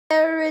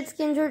It's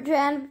Kinju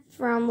Jan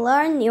from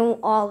Learn New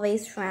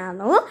Always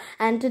channel,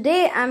 and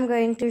today I'm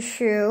going to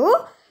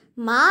show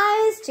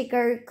my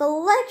sticker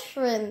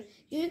collection.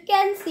 You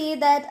can see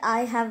that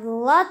I have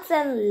lots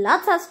and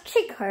lots of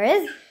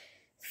stickers,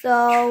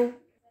 so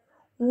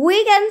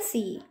we can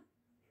see.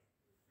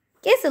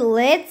 Okay, so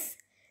let's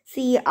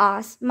see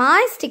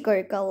my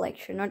sticker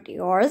collection, not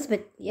yours,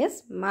 but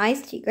yes, my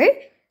sticker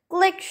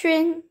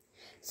collection.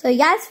 So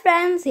yes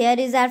friends, here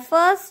is our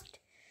first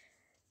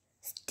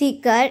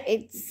sticker.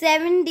 It's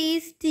 70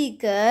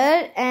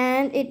 sticker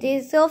and it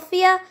is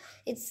Sophia.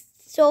 It's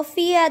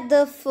Sophia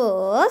the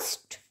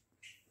First.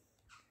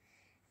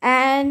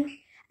 And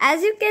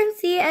as you can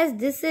see, as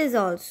this is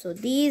also,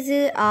 these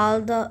are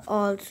all the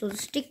also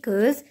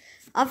stickers.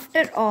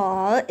 After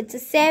all, it's a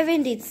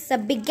 70. It's the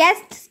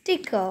biggest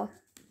sticker.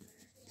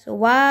 So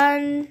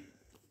 1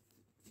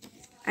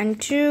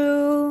 and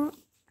 2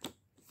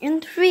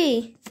 and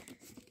 3.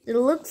 The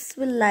looks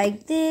will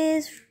like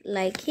this,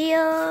 like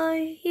here.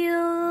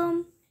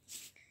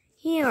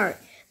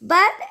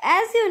 But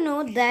as you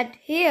know that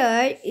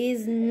here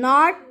is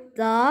not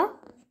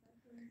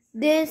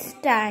this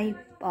type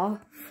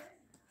of,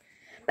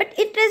 but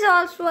it is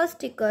also a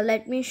sticker.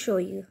 Let me show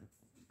you.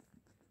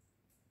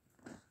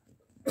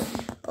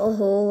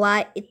 Oh,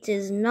 why it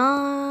is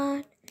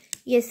not?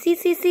 Yes,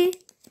 see.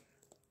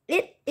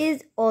 It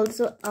is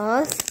also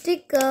a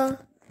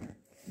sticker.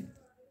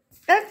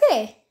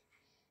 Okay.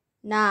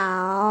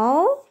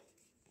 Now,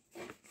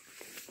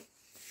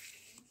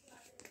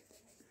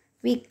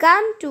 we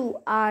come to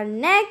our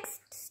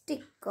next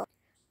sticker.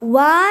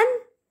 1,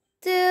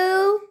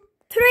 2,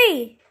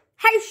 3.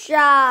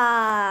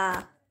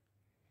 Haisha!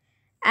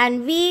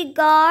 And we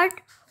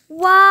got,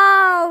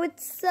 wow,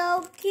 it's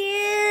so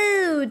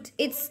cute.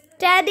 It's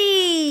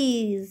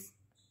teddies.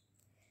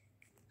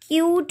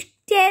 Cute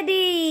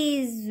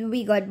teddies.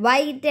 We got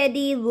white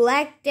teddy,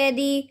 black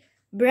teddy,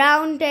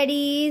 brown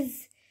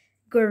teddies,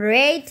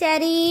 gray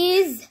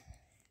teddies,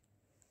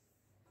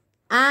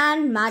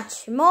 and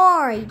much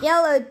more.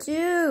 Yellow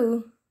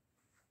too.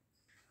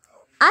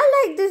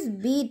 I like this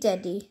bee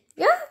teddy.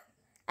 Yeah.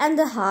 And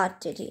the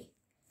heart teddy.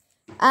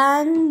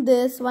 And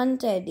this one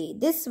teddy.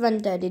 This one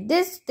teddy.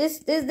 This. And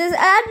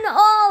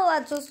oh,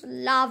 I just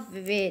love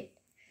it.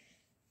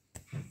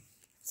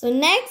 So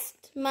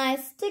next, my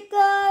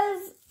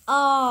stickers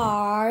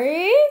are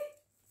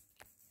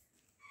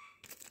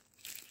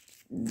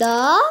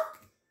the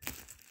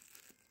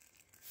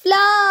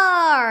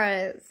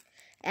flowers.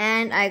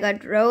 And I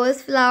got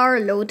rose flower,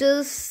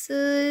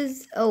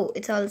 lotuses. Oh,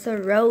 it's also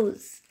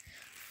rose.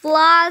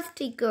 Flower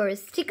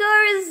stickers.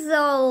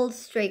 All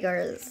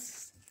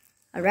stickers.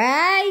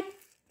 Alright.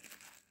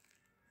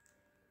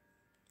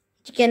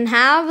 You can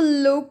have a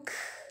look.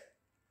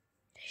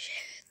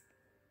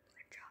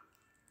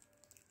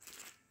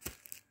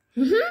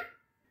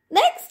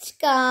 Next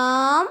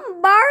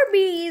come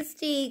Barbie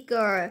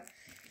sticker.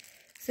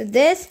 So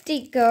this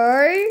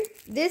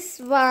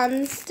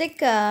one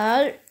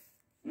sticker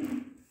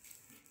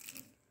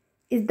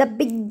is the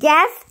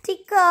biggest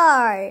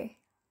sticker.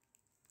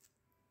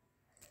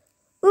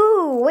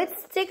 Ooh, which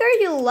sticker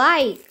you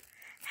like?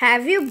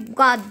 Have you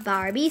got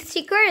Barbie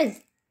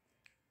stickers?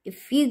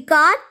 If you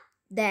got,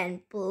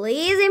 then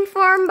please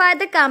inform by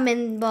the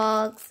comment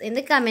box, in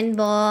the comment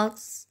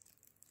box.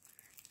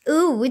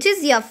 Ooh, which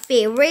is your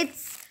favorite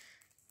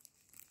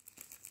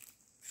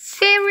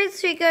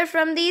sticker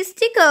from these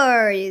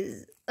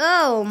stickers?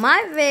 Oh,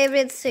 my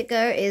favorite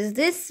sticker is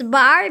this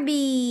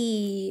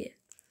Barbie.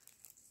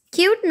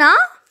 Cute, no?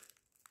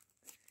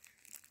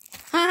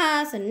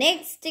 Haha, so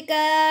next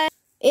sticker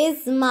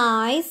is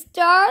my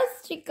star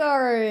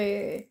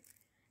sticker.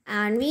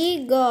 And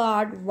we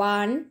got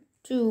 1,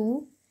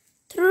 2,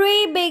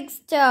 3 big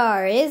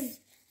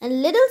stars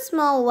and little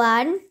small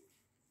 1,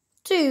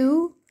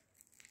 2,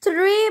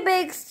 3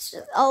 big,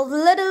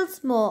 little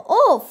small.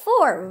 Oh,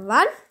 4.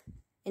 1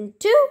 and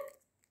 2,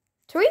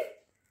 3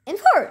 and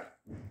 4.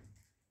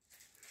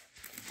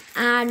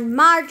 And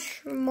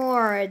much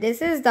more.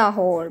 This is the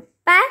whole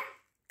pack.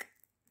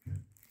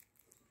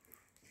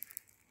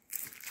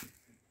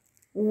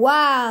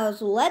 Wow,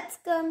 so let's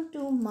come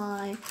to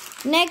my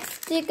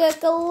next sticker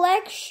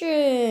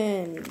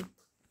collection.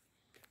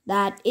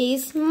 That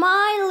is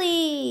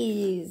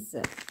smileys.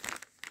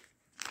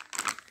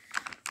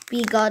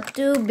 We got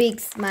 2 big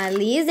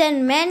smileys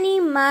and many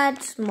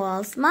much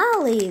small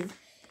smileys.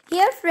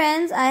 Here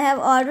friends, I have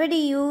already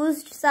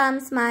used some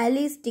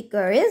smiley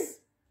stickers,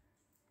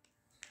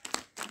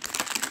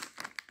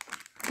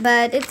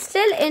 but it's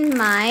still in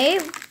my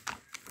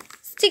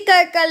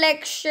sticker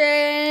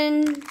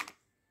collection.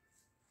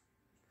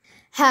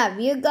 Have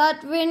you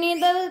got Winnie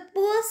the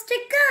Pooh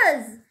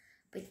stickers?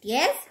 But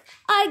yes,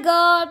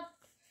 I'll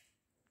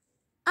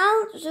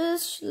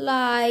just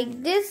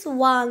like this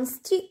one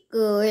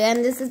sticker,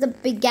 and this is the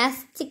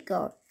biggest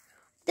sticker.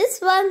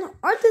 This one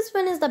or this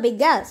one is the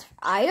biggest.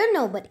 I don't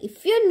know, but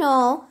if you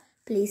know,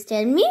 please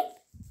tell me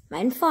by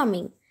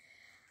informing.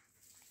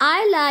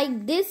 I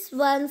like this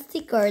one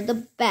sticker the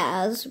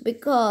best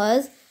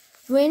because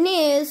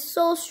Winnie is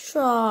so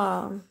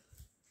strong.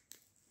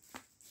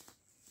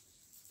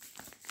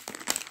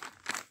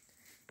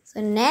 So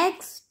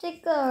next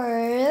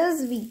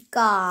stickers we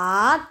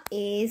got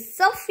is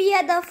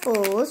Sophia the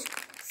First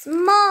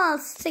small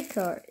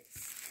stickers.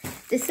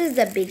 This is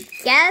the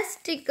biggest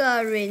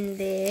sticker in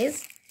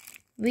this.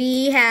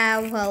 We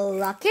have a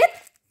locket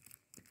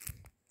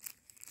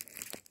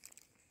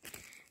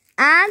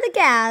and the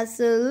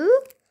castle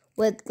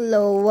with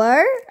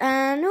Clover.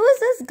 And who is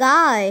this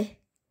guy?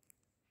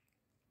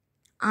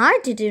 I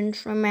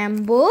didn't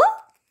remember.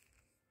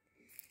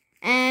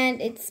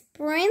 And it's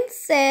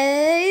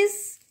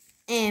Princess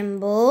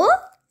Amber.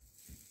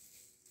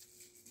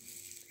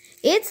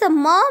 It's a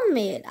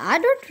mermaid. I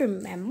don't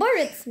remember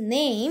its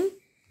name.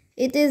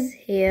 It is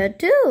here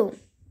too.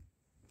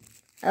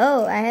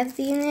 Oh, I have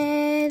seen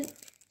it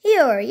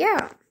here,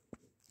 yeah.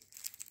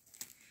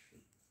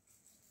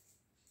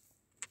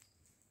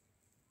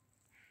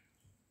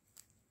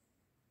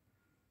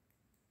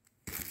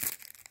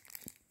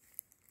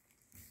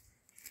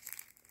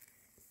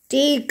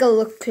 Take a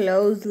look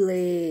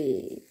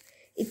closely.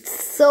 It's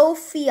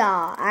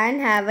Sophia and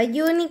have a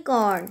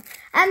unicorn.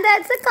 And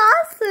that's a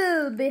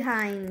castle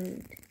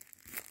behind.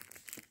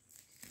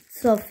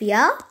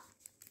 Sophia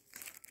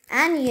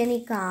and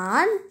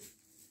unicorn.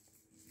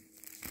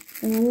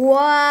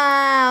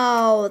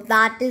 Wow,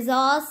 that is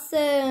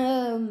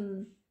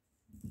awesome.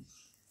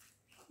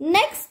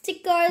 Next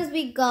stickers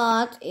we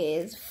got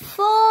is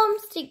foam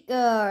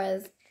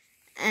stickers.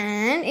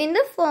 And in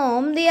the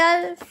foam, they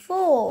are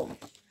foam.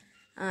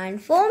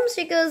 And foam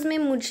stickers में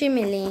मुझे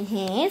मिले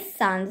हैं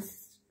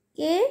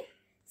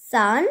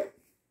sun,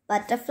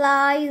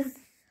 butterflies,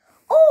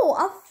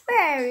 a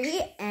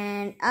fairy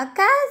and a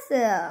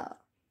castle.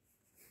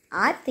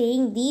 I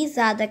think these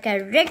are the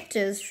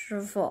characters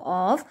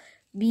of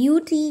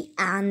Beauty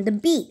and the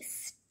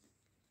Beast.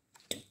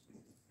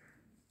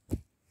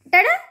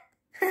 Ta-da!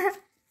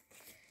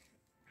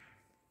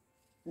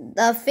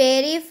 The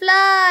fairy is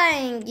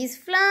flying.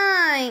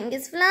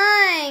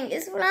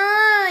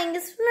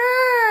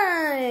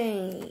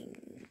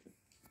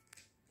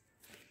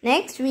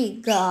 Next we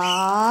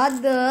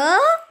got the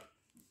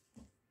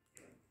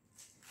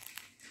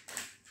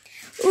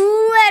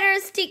letter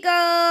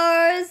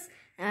stickers.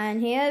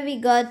 And here we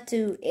got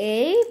to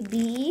A,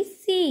 B,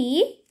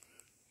 C,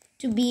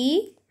 to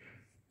B,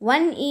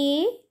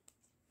 1A,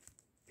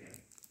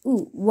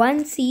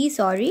 1C,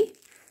 sorry,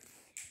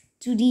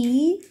 to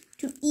D,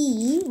 to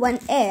E,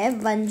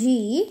 1F,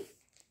 1G,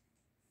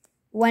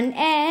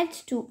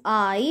 1H, to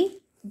I,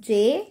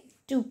 J,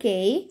 to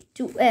K,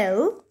 to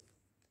L,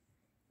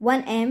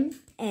 1M,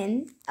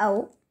 N,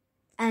 O,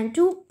 and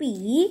to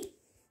P,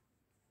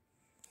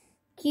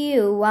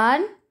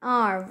 Q1,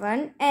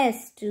 R1,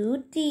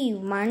 S2,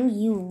 T1,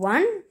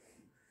 U1,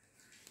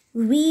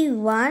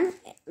 V1,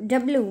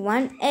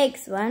 W1,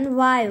 X1,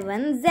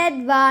 Y1,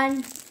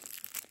 Z1.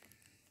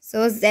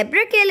 So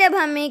zebra के लिए अब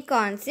हमें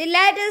कौन से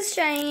letters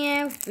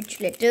चाहिए? Which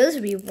letters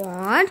we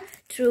want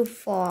to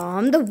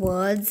form the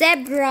word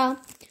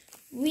zebra?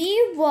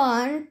 We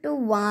want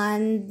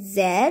one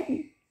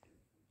Z,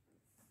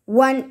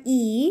 one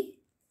E,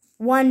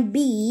 one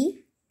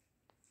B,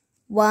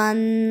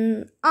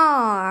 one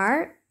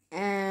R,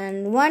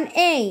 and one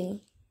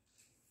A.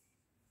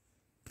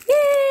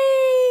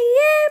 Yay!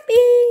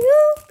 Yippee!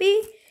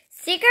 Yoopee!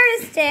 Sticker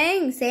is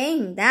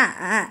saying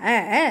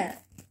that.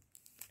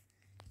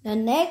 The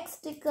next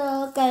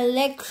sticker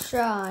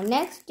collection.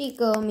 Next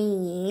sticker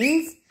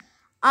means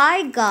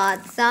I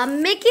got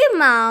some Mickey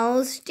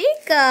Mouse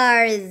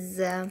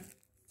stickers.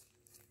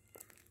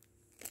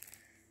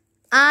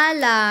 I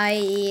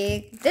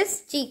like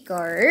this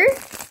sticker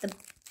the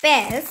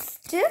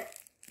best.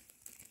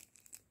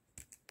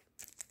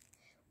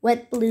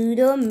 With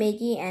Pluto,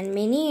 Mickey and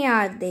Minnie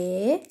are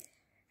there.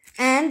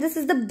 And this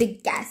is the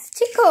biggest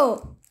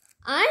sticker.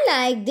 I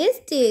like this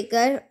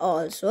sticker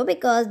also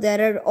because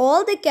there are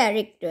all the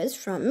characters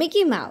from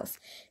Mickey Mouse.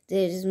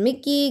 There is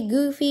Mickey,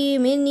 Goofy,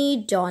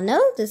 Minnie,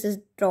 Donald. This is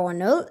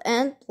Donald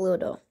and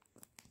Pluto.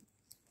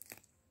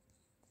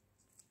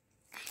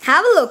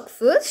 Have a look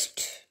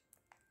first.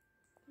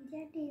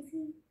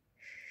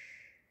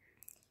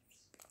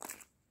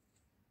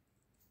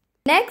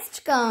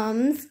 Next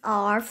comes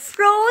our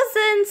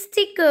Frozen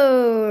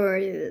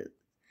stickers.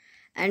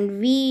 And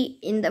we,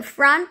 in the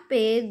front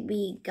page,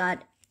 we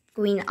got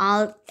Queen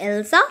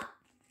Elsa,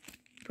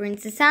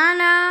 Princess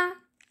Anna,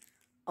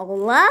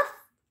 Olaf,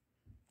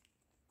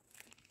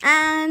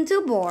 and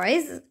two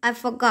boys. I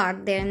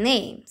forgot their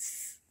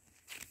names.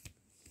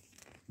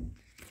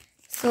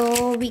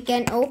 So we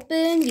can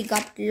open. We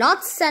got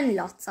lots and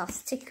lots of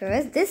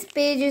stickers. This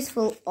page is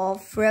full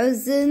of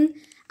Frozen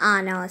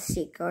Anna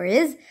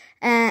stickers.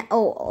 And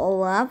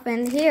Olaf.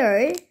 And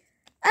here,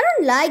 I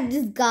don't like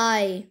this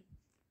guy.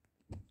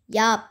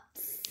 Yup.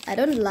 I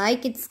don't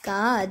like this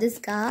guy.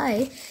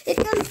 It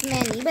comes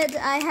many, but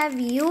I have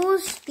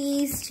used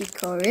these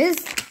stickers.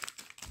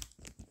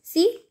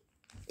 See?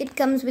 It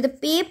comes with a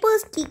paper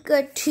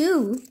sticker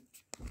too.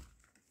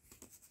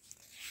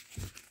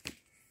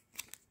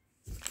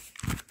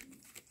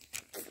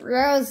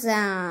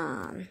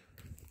 Frozen.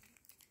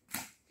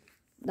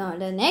 Now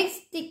the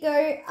next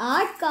sticker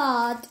I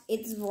got,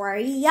 it's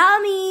very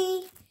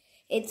yummy.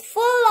 It's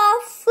full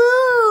of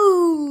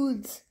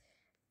food.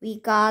 We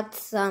got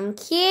some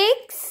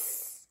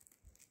cakes,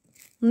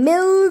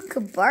 milk,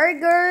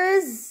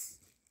 burgers,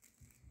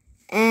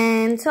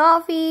 and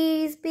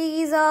toffees,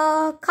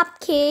 pizza,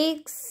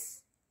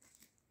 cupcakes,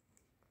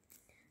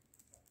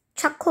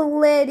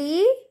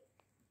 chocolatey,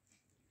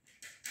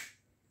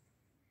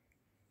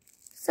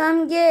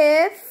 some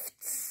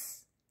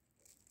gifts,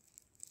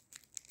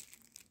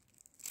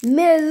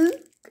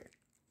 milk,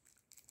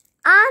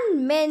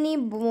 and many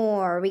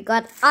more. We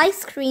got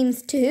ice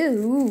creams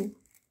too.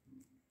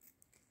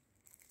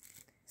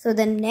 So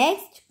the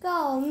next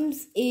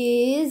comes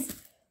is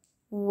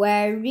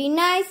very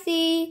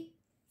nicey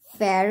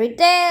fairy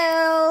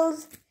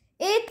tales.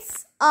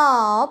 It's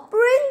a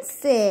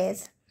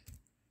princess.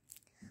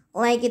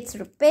 Like it's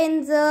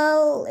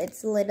Rapunzel,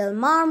 it's Little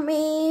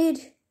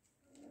Mermaid,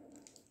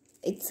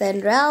 it's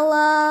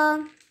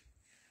Cinderella.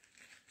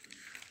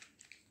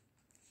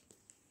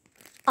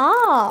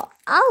 Oh,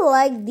 I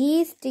like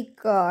these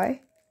stickers.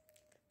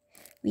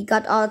 We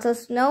got also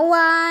Snow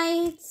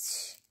White,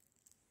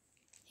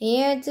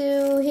 here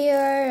to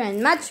here,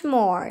 and much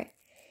more.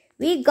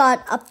 We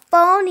got a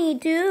pony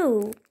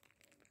too.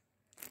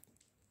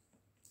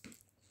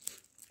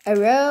 A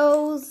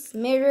rose,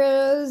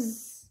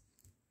 mirrors,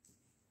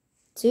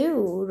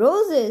 two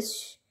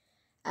roses,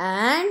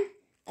 and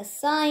a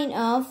sign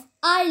of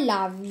I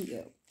love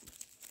you.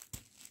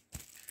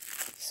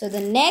 So the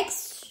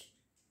next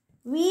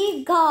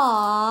we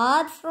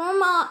got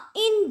from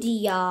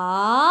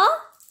India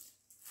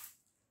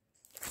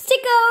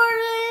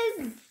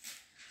stickers.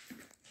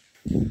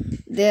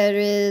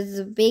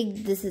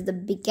 This is the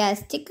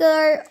biggest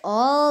sticker,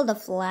 all the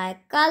flag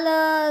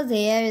colors.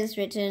 Here is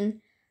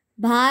written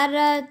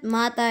Bharat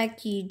Mata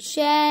Ki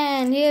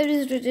Jai, and here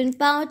is written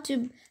proud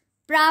to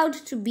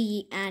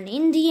be an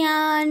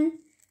Indian.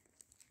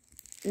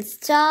 And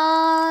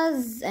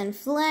stars and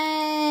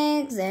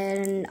flags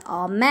and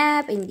a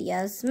map,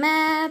 India's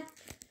map,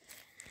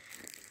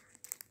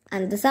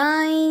 and the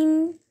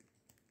sign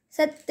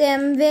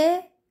Satyam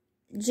Ve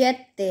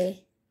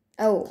Jayate.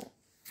 Oh,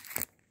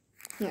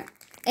 yeah.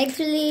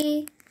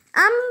 Actually,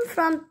 I'm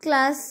from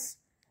class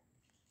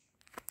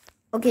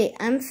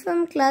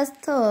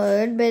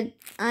 3rd, but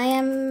I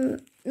am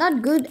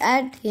not good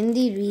at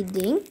Hindi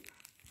reading,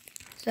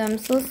 so I'm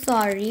so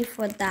sorry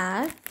for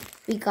that.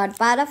 We got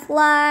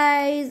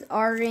butterflies,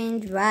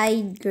 orange,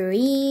 white,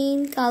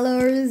 green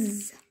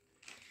colors,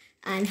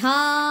 and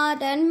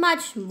heart, and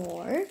much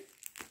more.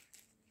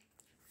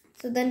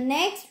 So the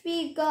next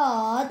we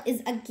got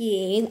is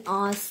again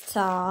our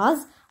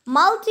stars,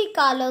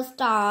 multicolor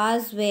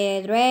stars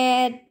with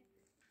red,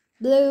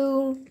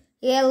 blue,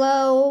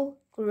 yellow,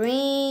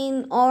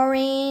 green,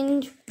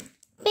 orange,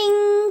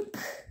 pink,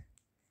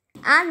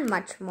 and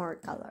much more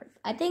colors.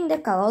 I think the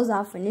colors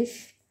are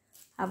finished.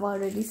 I've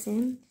already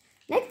seen.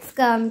 Next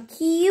come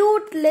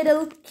cute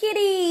little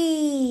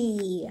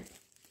kitty.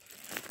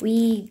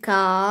 We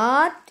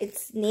got,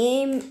 its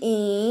name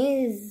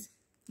is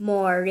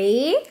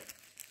Mori.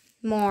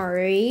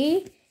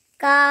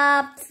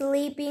 Cup,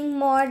 sleeping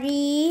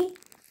Mori.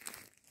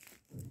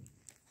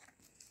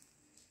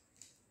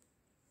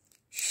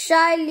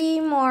 Shyly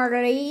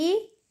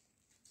Mori.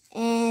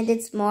 And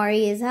it's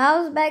Mori's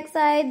house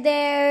backside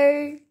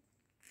there.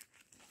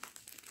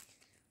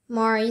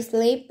 Mori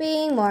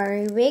sleeping,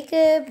 Mori wake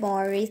up,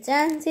 Mori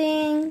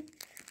dancing.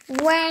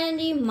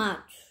 Very much.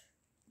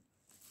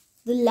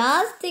 The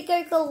last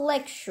sticker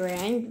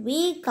collection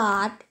we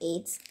got,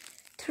 it's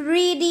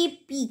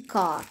 3D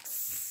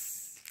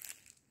peacocks.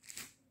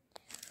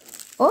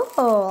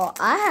 Oh,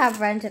 I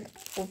haven't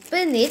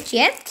opened it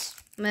yet,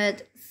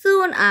 but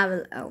soon I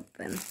will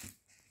open.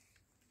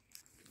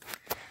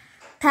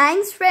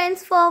 Thanks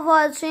friends for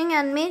watching,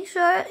 and make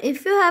sure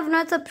if you have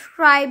not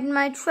subscribed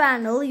my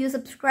channel, you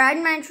subscribe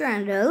my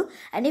channel.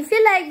 And if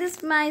you like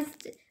this my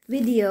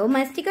video,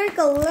 my sticker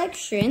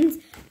collections,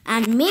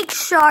 and make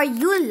sure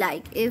you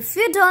like. If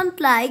you don't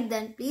like,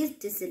 then please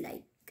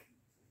dislike.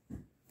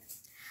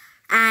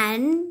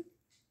 And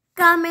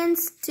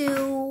comments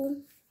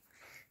too.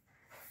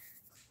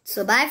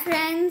 So bye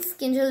friends.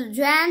 Kindle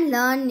Jan,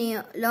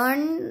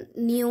 learn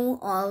new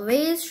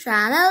always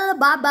channel.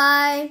 Bye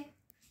bye.